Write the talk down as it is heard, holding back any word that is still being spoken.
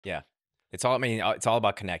Yeah. It's all, I mean, it's all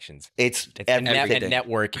about connections. It's and everything.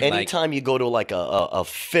 networking. Anytime you go to like a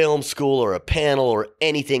film school or a panel or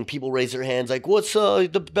anything, people raise their hands like, what's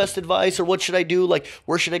the best advice, or what should I do? Like,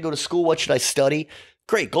 where should I go to school? What should I study?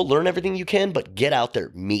 Great, go learn everything you can, but get out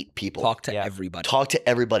there, meet people. Talk to everybody. Talk to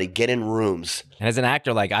everybody, get in rooms. And as an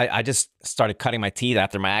actor, like I just started cutting my teeth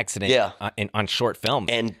after my accident on short films.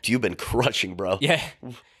 And you've been crushing, bro. Yeah.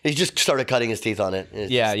 He just started cutting his teeth on it.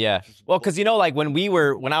 Yeah. Well, because, you know, like when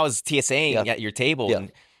I was TSAing at your table,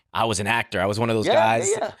 and I was an actor. I was one of those guys.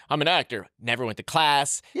 Yeah. I'm an actor. Never went to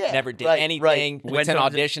class. Never did anything. Went to an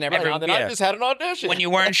audition every now and then. I just had an audition. When you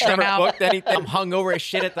weren't strung Never out. booked anything. I'm hungover as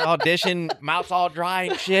shit at the audition. Mouth's all dry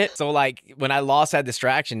and shit. So like when I lost that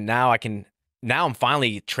distraction, now I'm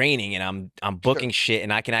finally training and I'm booking shit,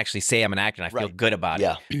 and I can actually say I'm an actor and I feel good about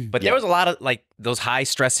it. But there was a lot of like those high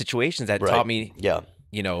stress situations that taught me,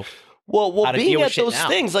 you know, well, being at those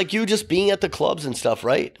things, like you just being at the clubs and stuff,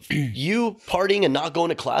 right? You partying and not going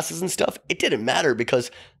to classes and stuff, it didn't matter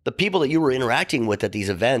because the people that you were interacting with at these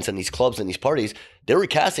events and these clubs and these parties, they were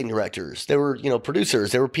casting directors, they were, you know,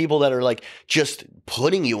 producers, they were people that are like just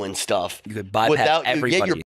putting you in stuff. You could bypass everybody.